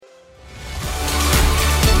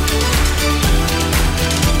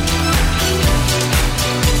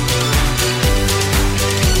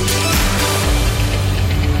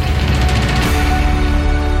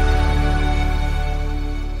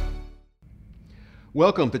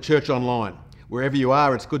Welcome to Church Online. Wherever you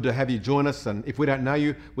are, it's good to have you join us, and if we don't know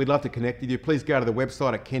you, we'd love to connect with you. Please go to the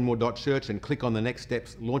website at kenmore.church and click on the Next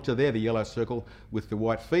Steps launcher there, the yellow circle with the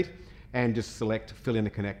white feet, and just select Fill in the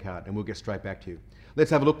Connect card and we'll get straight back to you.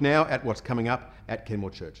 Let's have a look now at what's coming up at Kenmore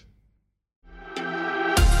Church.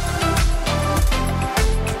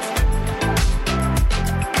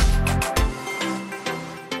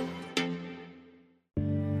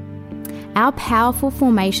 Our powerful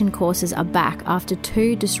formation courses are back after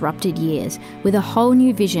 2 disrupted years with a whole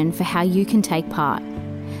new vision for how you can take part.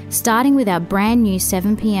 Starting with our brand new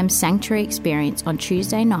 7 p.m. Sanctuary experience on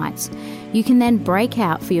Tuesday nights, you can then break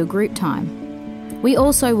out for your group time. We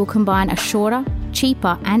also will combine a shorter,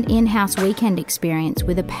 cheaper and in-house weekend experience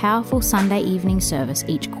with a powerful Sunday evening service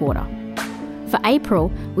each quarter. For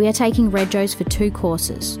April, we are taking Regos for 2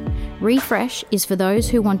 courses. Refresh is for those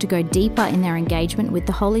who want to go deeper in their engagement with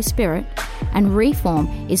the Holy Spirit, and Reform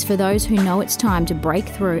is for those who know it's time to break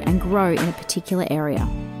through and grow in a particular area.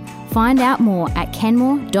 Find out more at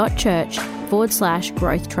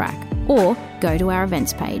kenmore.church/growth track or go to our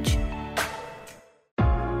events page.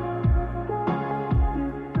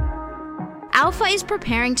 Alpha is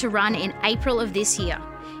preparing to run in April of this year.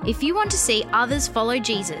 If you want to see others follow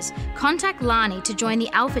Jesus, contact Lani to join the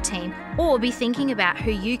Alpha team or be thinking about who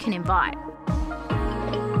you can invite.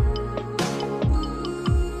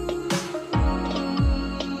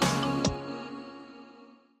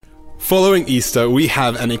 Following Easter, we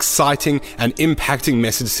have an exciting and impacting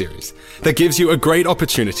message series that gives you a great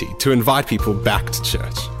opportunity to invite people back to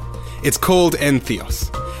church. It's called Entheos,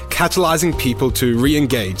 catalyzing people to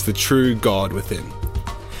re-engage the true God within.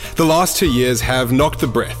 The last 2 years have knocked the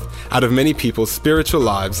breath out of many people's spiritual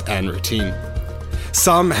lives and routine.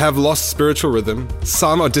 Some have lost spiritual rhythm,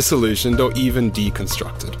 some are disillusioned or even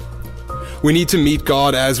deconstructed. We need to meet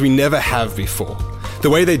God as we never have before, the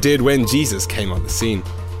way they did when Jesus came on the scene.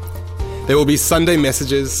 There will be Sunday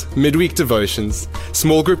messages, midweek devotions,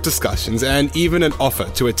 small group discussions, and even an offer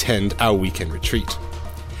to attend our weekend retreat.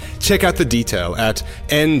 Check out the detail at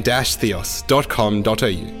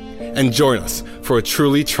n-theos.com.au and join us for a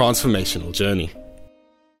truly transformational journey.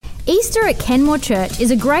 Easter at Kenmore Church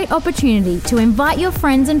is a great opportunity to invite your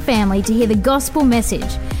friends and family to hear the gospel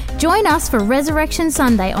message. Join us for Resurrection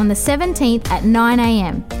Sunday on the 17th at 9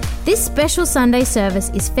 a.m. This special Sunday service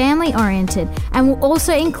is family oriented and will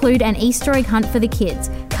also include an Easter egg hunt for the kids.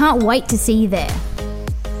 Can't wait to see you there.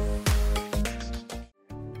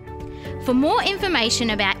 For more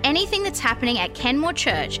information about anything that's happening at Kenmore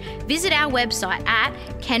Church, visit our website at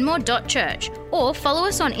kenmore.church or follow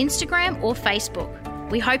us on Instagram or Facebook.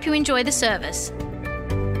 We hope you enjoy the service.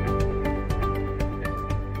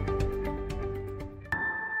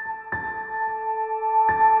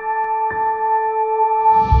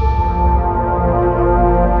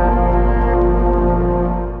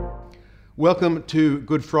 Welcome to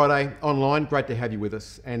Good Friday Online. Great to have you with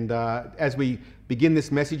us. And as we begin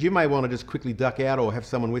this message, you may want to just quickly duck out or have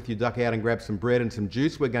someone with you duck out and grab some bread and some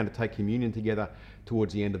juice. We're going to take communion together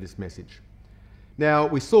towards the end of this message. Now,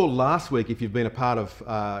 we saw last week, if you've been a part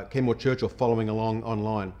of Kenmore Church or following along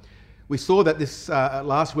online, we saw that this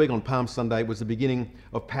last week on Palm Sunday was the beginning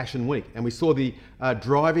of Passion Week. And we saw the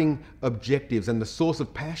driving objectives and the source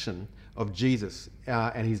of passion of Jesus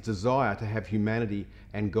and his desire to have humanity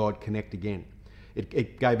and God connect again.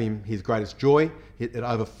 It gave him his greatest joy. It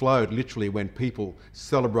overflowed literally when people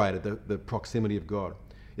celebrated the proximity of God.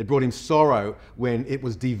 It brought him sorrow when it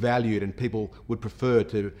was devalued and people would prefer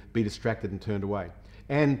to be distracted and turned away.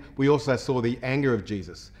 And we also saw the anger of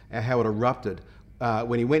Jesus, how it erupted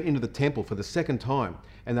when he went into the temple for the second time,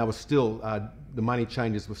 and there was still, the money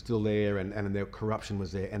changers were still there and their corruption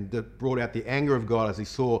was there. And that brought out the anger of God as he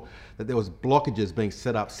saw that there was blockages being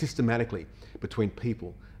set up systematically between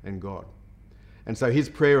people and God. And so his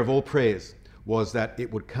prayer of all prayers was that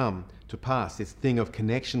it would come to pass, this thing of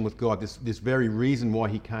connection with God, this very reason why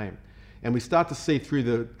he came. And we start to see through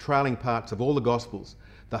the trailing parts of all the Gospels,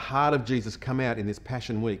 the heart of Jesus come out in this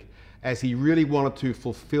Passion Week as he really wanted to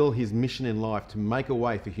fulfill his mission in life to make a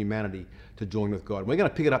way for humanity to join with God. We're going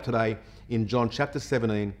to pick it up today in John chapter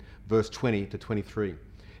 17, verse 20 to 23.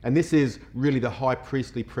 And this is really the high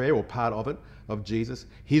priestly prayer, or part of it, of Jesus.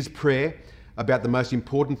 His prayer about the most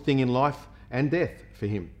important thing in life and death for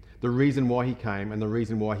him. The reason why he came and the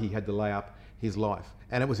reason why he had to lay up his life.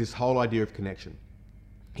 And it was this whole idea of connection.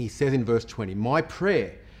 He says in verse 20, "My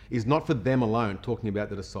prayer is not for them alone," talking about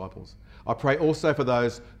the disciples. "I pray also for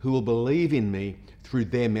those who will believe in me through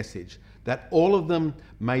their message, that all of them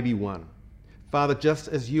may be one. Father, just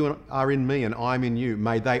as you are in me and I'm in you,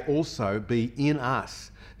 may they also be in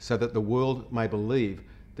us, so that the world may believe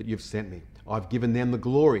that you've sent me. I've given them the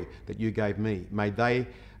glory that you gave me. May they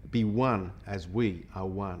be one as we are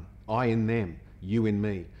one. I in them, you in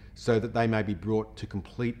me, so that they may be brought to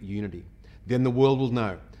complete unity. Then the world will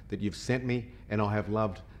know that you've sent me and I have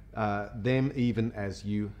loved them even as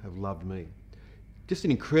you have loved me. Just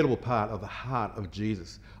an incredible part of the heart of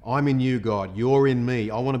Jesus. I'm in you, God. You're in me.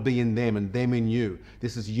 I want to be in them and them in you.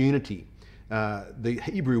 This is unity. The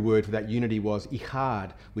Hebrew word for that unity was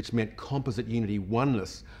ihad, which meant composite unity,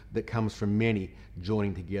 oneness that comes from many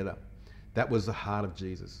joining together. That was the heart of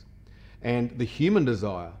Jesus. And the human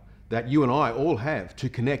desire that you and I all have to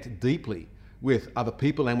connect deeply with other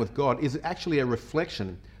people and with God is actually a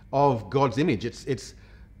reflection of God's image. It's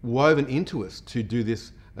woven into us to do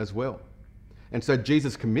this as well. And so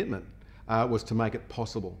Jesus' commitment was to make it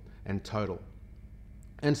possible and total.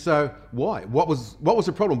 And so why? What was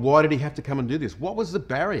the problem? Why did he have to come and do this? What was the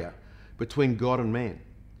barrier between God and man?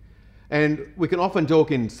 And we can often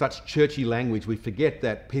talk in such churchy language, we forget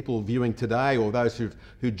that people viewing today or those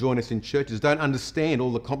who join us in churches don't understand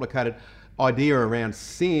all the complicated idea around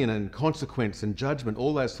sin and consequence and judgment,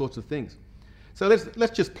 all those sorts of things. So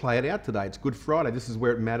let's just play it out today. It's Good Friday. This is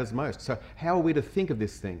where it matters most. So how are we to think of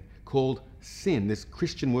this thing called sin, this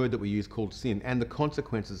Christian word that we use called sin, and the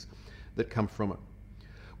consequences that come from it?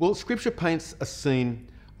 Well, Scripture paints a scene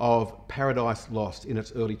of paradise lost in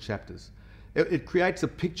its early chapters. It creates a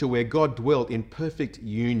picture where God dwelt in perfect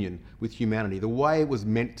union with humanity, the way it was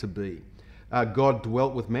meant to be. God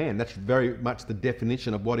dwelt with man. That's very much the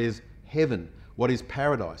definition of what is heaven, what is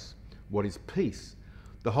paradise, what is peace.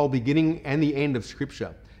 The whole beginning and the end of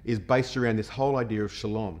Scripture is based around this whole idea of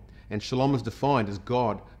shalom. And shalom is defined as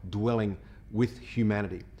God dwelling with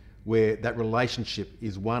humanity, where that relationship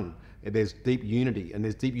is one. There's deep unity, and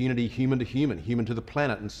there's deep unity human to human, human to the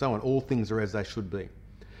planet, and so on. All things are as they should be.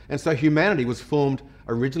 And so humanity was formed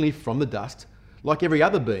originally from the dust, like every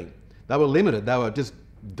other being. They were limited. They were just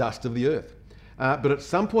dust of the earth. But at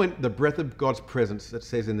some point, the breath of God's presence, that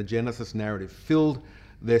says in the Genesis narrative, filled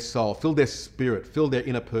their soul, filled their spirit, filled their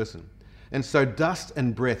inner person. And so dust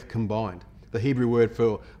and breath combined. The Hebrew word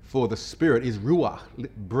for the spirit is ruach,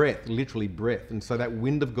 breath, literally breath. And so that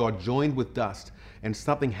wind of God joined with dust, and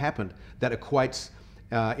something happened that equates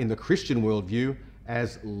in the Christian worldview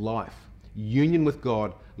as life. Union with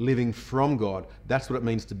God, living from God. That's what it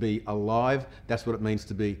means to be alive. That's what it means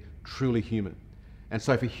to be truly human. And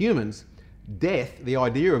so for humans, death, the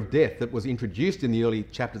idea of death that was introduced in the early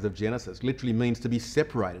chapters of Genesis, literally means to be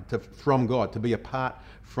separated from God, to be apart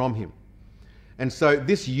from him. And so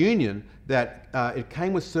this union, that it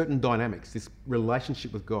came with certain dynamics, this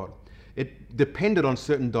relationship with God. It depended on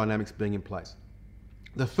certain dynamics being in place.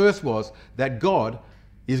 The first was that God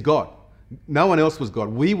is God. No one else was God.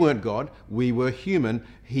 We weren't God. We were human.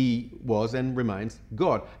 He was and remains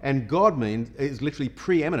God. And God is literally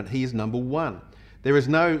preeminent. He is number one. There is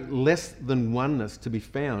no less than oneness to be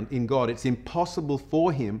found in God. It's impossible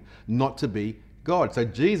for him not to be God. So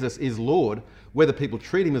Jesus is Lord. Whether people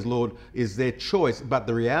treat him as Lord is their choice, but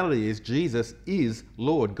the reality is Jesus is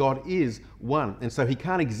Lord. God is one. And so he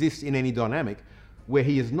can't exist in any dynamic where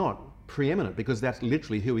he is not preeminent, because that's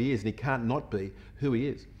literally who he is, and he can't not be who he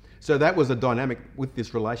is. So that was a dynamic with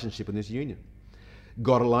this relationship and this union.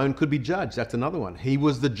 God alone could be judged. That's another one. He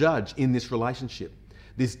was the judge in this relationship.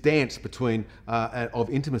 This dance between of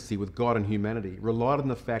intimacy with God and humanity relied on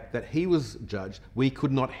the fact that he was judge. We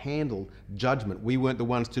could not handle judgment. We weren't the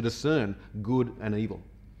ones to discern good and evil.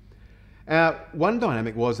 One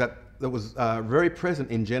dynamic was that was very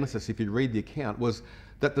present in Genesis, if you read the account, was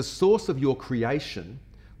that the source of your creation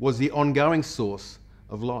was the ongoing source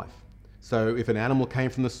of life. So if an animal came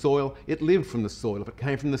from the soil, it lived from the soil. If it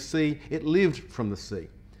came from the sea, it lived from the sea.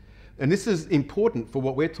 And this is important for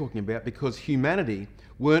what we're talking about, because humanity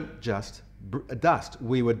weren't just dust.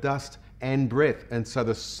 We were dust and breath. And so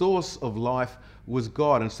the source of life was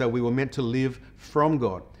God. And so we were meant to live from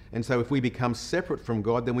God. And so if we become separate from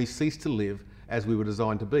God, then we cease to live as we were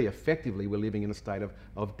designed to be. Effectively, we're living in a state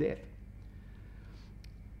of death.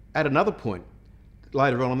 At another point,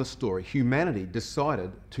 later on in the story, humanity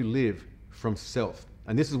decided to live from self.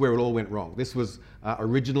 And this is where it all went wrong. This was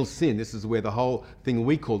original sin. This is where the whole thing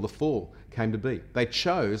we call the fall came to be. They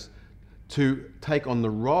chose to take on the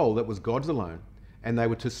role that was God's alone, and they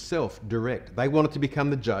were to self-direct. They wanted to become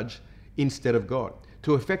the judge instead of God,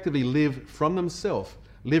 to effectively live from themselves,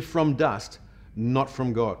 live from dust, not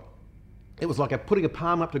from God. It was like putting a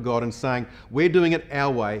palm up to God and saying, we're doing it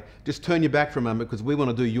our way, just turn your back for a moment because we want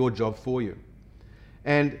to do your job for you.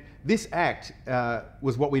 And this act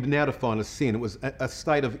was what we now define as sin. It was a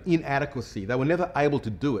state of inadequacy. They were never able to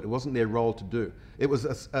do it. It wasn't their role to do. It was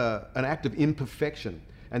an act of imperfection.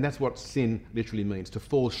 And that's what sin literally means, to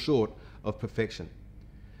fall short of perfection.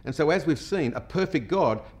 And so as we've seen, a perfect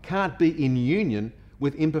God can't be in union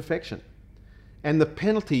with imperfection. And the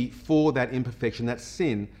penalty for that imperfection, that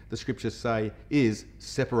sin, the scriptures say, is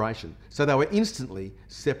separation. So they were instantly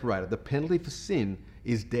separated. The penalty for sin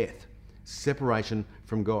is death, separation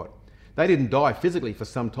from God. They didn't die physically for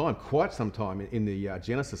some time, quite some time in the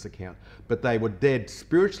Genesis account, but they were dead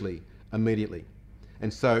spiritually immediately.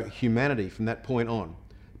 And so humanity from that point on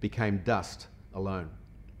became dust alone.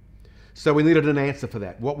 So we needed an answer for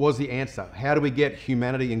that. What was the answer? How do we get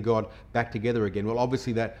humanity and God back together again? Well,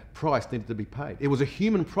 obviously that price needed to be paid. It was a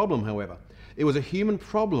human problem, however. It was a human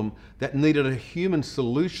problem that needed a human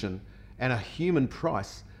solution and a human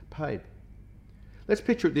price paid. Let's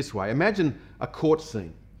picture it this way. Imagine a court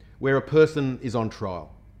scene where a person is on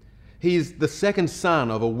trial. He's the second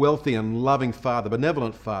son of a wealthy and loving father,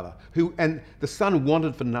 benevolent father, and the son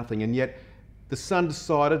wanted for nothing, and yet the son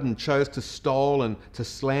decided and chose to steal and to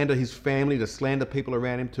slander his family, to slander people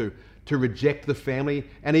around him, to reject the family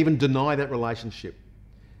and even deny that relationship.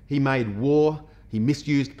 He made war, he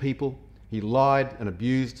misused people, he lied and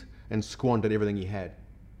abused and squandered everything he had.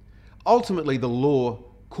 Ultimately, the law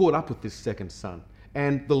caught up with this second son.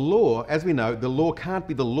 And the law, as we know, the law can't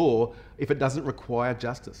be the law if it doesn't require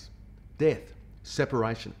justice, death,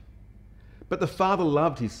 separation. But the father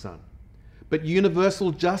loved his son. But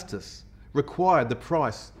universal justice required the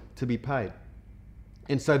price to be paid.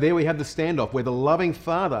 And so there we have the standoff where the loving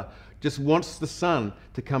father just wants the son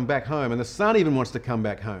to come back home, and the son even wants to come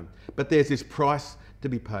back home. But there's this price to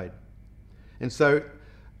be paid. And so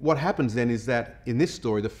what happens then is that in this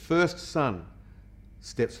story, the first son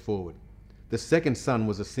steps forward. The second son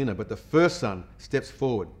was a sinner, but the first son steps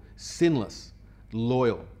forward, sinless,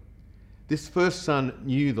 loyal. This first son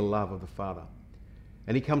knew the love of the father.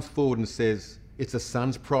 And he comes forward and says, it's a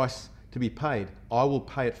son's price to be paid. I will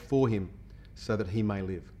pay it for him so that he may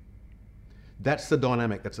live. That's the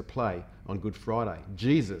dynamic that's at play on Good Friday.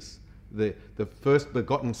 Jesus, the first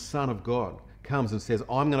begotten Son of God, comes and says,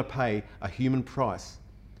 I'm going to pay a human price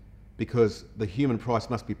because the human price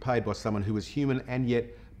must be paid by someone who is human and yet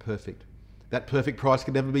perfect. That perfect price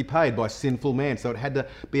could never be paid by sinful man, so it had to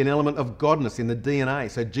be an element of godness in the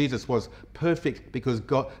DNA. So Jesus was perfect because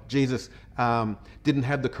Jesus didn't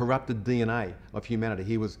have the corrupted DNA of humanity.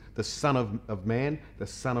 He was the Son of man, the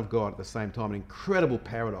Son of God at the same time. An incredible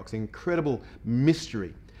paradox, incredible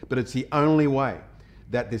mystery. But it's the only way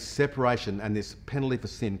that this separation and this penalty for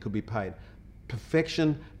sin could be paid.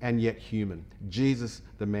 Perfection and yet human. Jesus,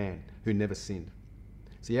 the man who never sinned.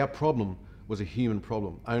 See, our problem was a human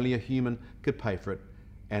problem. Only a human could pay for it,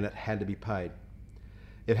 and it had to be paid.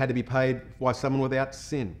 It had to be paid by someone without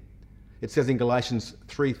sin. It says in Galatians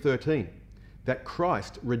 3:13 that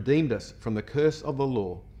Christ redeemed us from the curse of the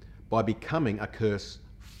law by becoming a curse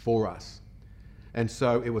for us. And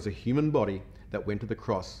so it was a human body that went to the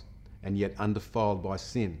cross and yet undefiled by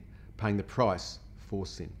sin, paying the price for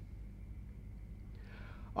sin.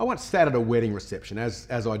 I once sat at a wedding reception, as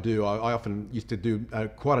I do. I often used to do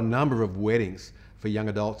quite a number of weddings for young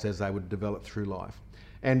adults as they would develop through life.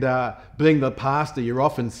 And being the pastor, you're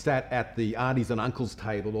often sat at the aunties and uncles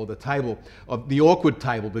table, or the table of the awkward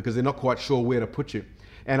table, because they're not quite sure where to put you.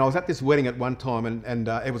 And I was at this wedding at one time, and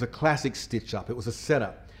it was a classic stitch-up. It was a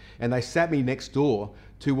setup. And they sat me next door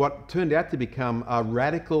to what turned out to become a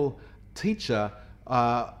radical teacher,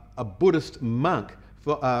 a Buddhist monk,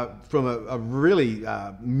 from a really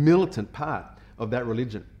militant part of that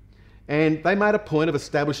religion. And they made a point of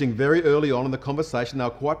establishing very early on in the conversation, they were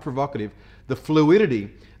quite provocative, the fluidity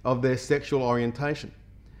of their sexual orientation.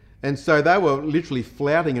 And so they were literally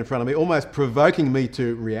flouting in front of me, almost provoking me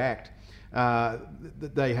to react.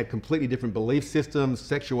 They had completely different belief systems,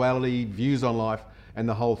 sexuality, views on life, and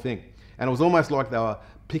the whole thing. And it was almost like they were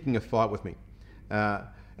picking a fight with me.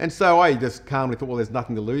 And so I just calmly thought, well, there's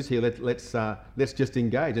nothing to lose here. Let's just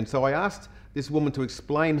engage. And so I asked this woman to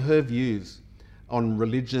explain her views on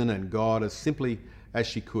religion and God as simply as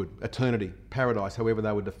she could. Eternity, paradise, however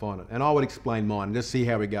they would define it. And I would explain mine and just see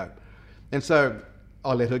how we go. And so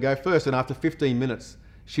I let her go first. And after 15 minutes,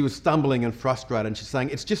 she was stumbling and frustrated. And she's saying,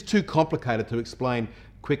 it's just too complicated to explain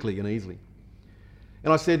quickly and easily.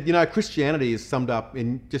 And I said, you know, Christianity is summed up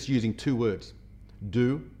in just using two words: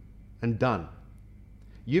 do and done.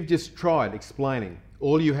 You've just tried explaining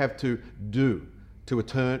all you have to do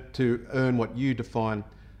to earn what you define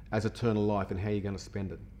as eternal life and how you're going to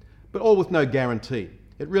spend it. But all with no guarantee.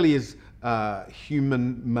 It really is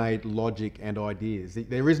human-made logic and ideas.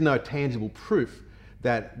 There is no tangible proof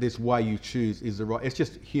that this way you choose is the right. It's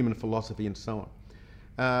just human philosophy and so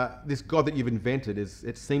on. This God that you've invented,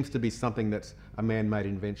 it seems to be something that's a man-made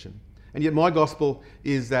invention. And yet my gospel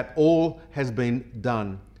is that all has been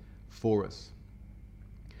done for us.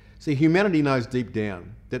 See, humanity knows deep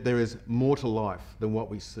down that there is more to life than what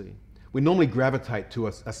we see. We normally gravitate to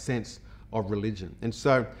a sense of religion. And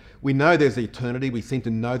so we know there's eternity. We seem to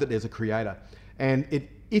know that there's a creator. And it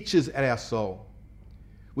itches at our soul.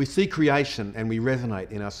 We see creation and we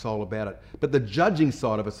resonate in our soul about it. But the judging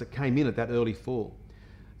side of us that came in at that early fall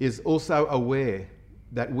is also aware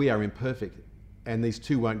that we are imperfect and these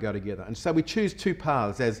two won't go together. And so we choose two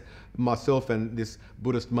paths, as myself and this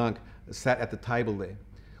Buddhist monk sat at the table there.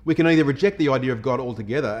 We can either reject the idea of God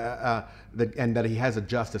altogether and that he has a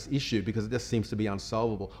justice issue because it just seems to be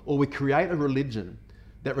unsolvable, or we create a religion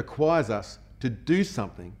that requires us to do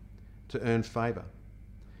something to earn favour.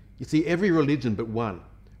 You see, every religion but one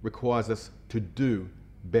requires us to do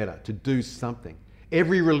better, to do something.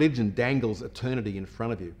 Every religion dangles eternity in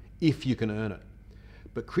front of you if you can earn it.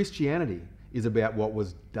 But Christianity is about what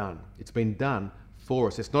was done. It's been done for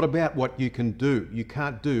us. It's not about what you can do. You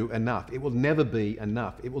can't do enough. It will never be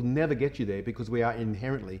enough. It will never get you there because we are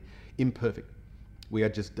inherently imperfect. We are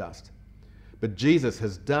just dust. But Jesus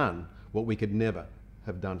has done what we could never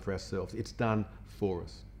have done for ourselves. It's done for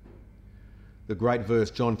us. The great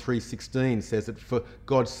verse, John 3:16, says that for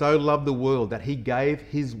God so loved the world that he gave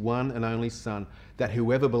his one and only Son, that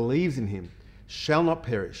whoever believes in him shall not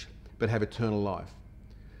perish, but have eternal life.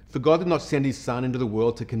 For God did not send his Son into the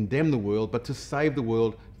world to condemn the world, but to save the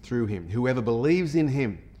world through him. Whoever believes in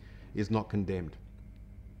him is not condemned.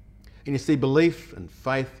 And you see, belief and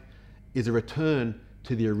faith is a return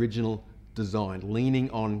to the original design, leaning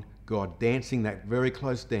on God, dancing that very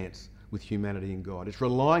close dance with humanity and God. It's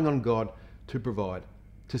relying on God to provide,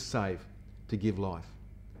 to save, to give life.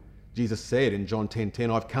 Jesus said in John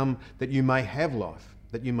 10:10, I've come that you may have life,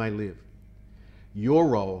 that you may live. Your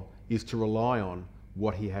role is to rely on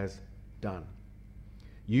what he has done.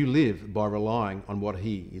 You live by relying on what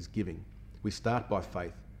he is giving. We start by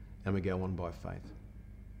faith and we go on by faith.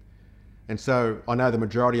 And so I know the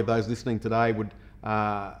majority of those listening today would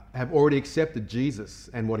have already accepted Jesus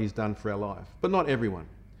and what he's done for our life, but not everyone.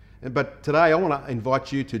 But today I want to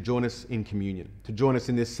invite you to join us in communion, to join us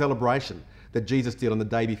in this celebration that Jesus did on the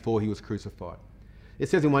day before he was crucified. It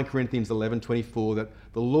says in 1 Corinthians 11:24 that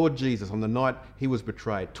the Lord Jesus, on the night he was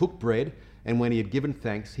betrayed, took bread, and when he had given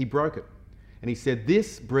thanks, he broke it. And he said,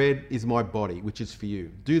 this bread is my body, which is for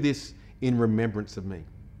you. Do this in remembrance of me.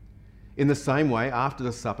 In the same way, after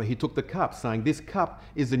the supper, he took the cup, saying, this cup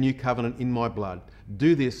is the new covenant in my blood.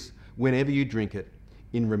 Do this whenever you drink it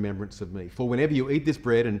in remembrance of me. For whenever you eat this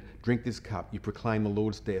bread and drink this cup, you proclaim the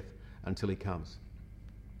Lord's death until he comes.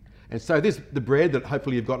 And so the bread that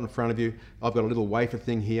hopefully you've got in front of you, I've got a little wafer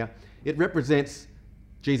thing here. It represents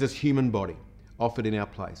Jesus' human body offered in our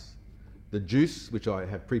place. The juice, which I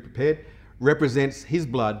have pre-prepared, represents his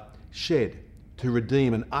blood shed to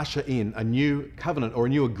redeem and usher in a new covenant or a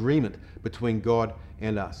new agreement between God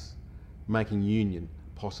and us, making union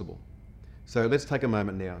possible. So let's take a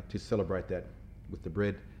moment now to celebrate that with the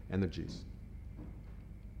bread and the juice.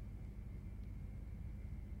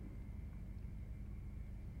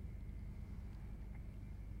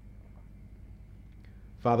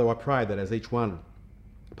 Father, I pray that as each one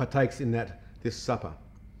partakes in this supper,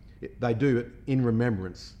 they do it in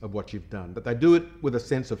remembrance of what you've done, but they do it with a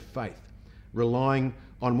sense of faith, relying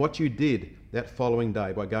on what you did that following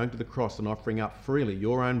day by going to the cross and offering up freely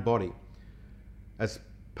your own body as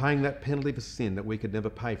paying that penalty for sin that we could never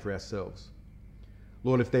pay for ourselves.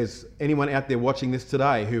 Lord, if there's anyone out there watching this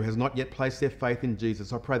today who has not yet placed their faith in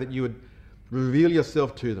Jesus, I pray that you would reveal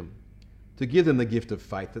yourself to them, to give them the gift of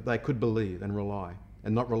faith that they could believe and rely,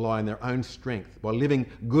 and not rely on their own strength by living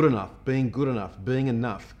good enough, being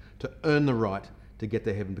enough to earn the right to get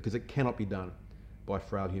to heaven, because it cannot be done by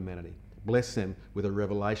frail humanity. Bless them with a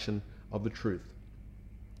revelation of the truth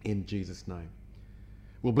in Jesus' name.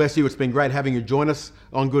 We'll bless you. It's been great having you join us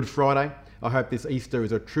on Good Friday. I hope this Easter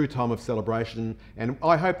is a true time of celebration, and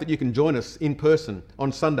I hope that you can join us in person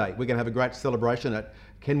on Sunday. We're going to have a great celebration at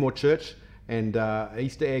Kenmore Church, and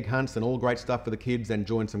Easter egg hunts and all great stuff for the kids, and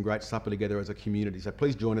join some great supper together as a community. So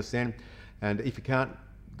please join us then, and if you can't,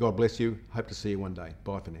 God bless you. Hope to see you one day.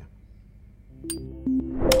 Bye for now.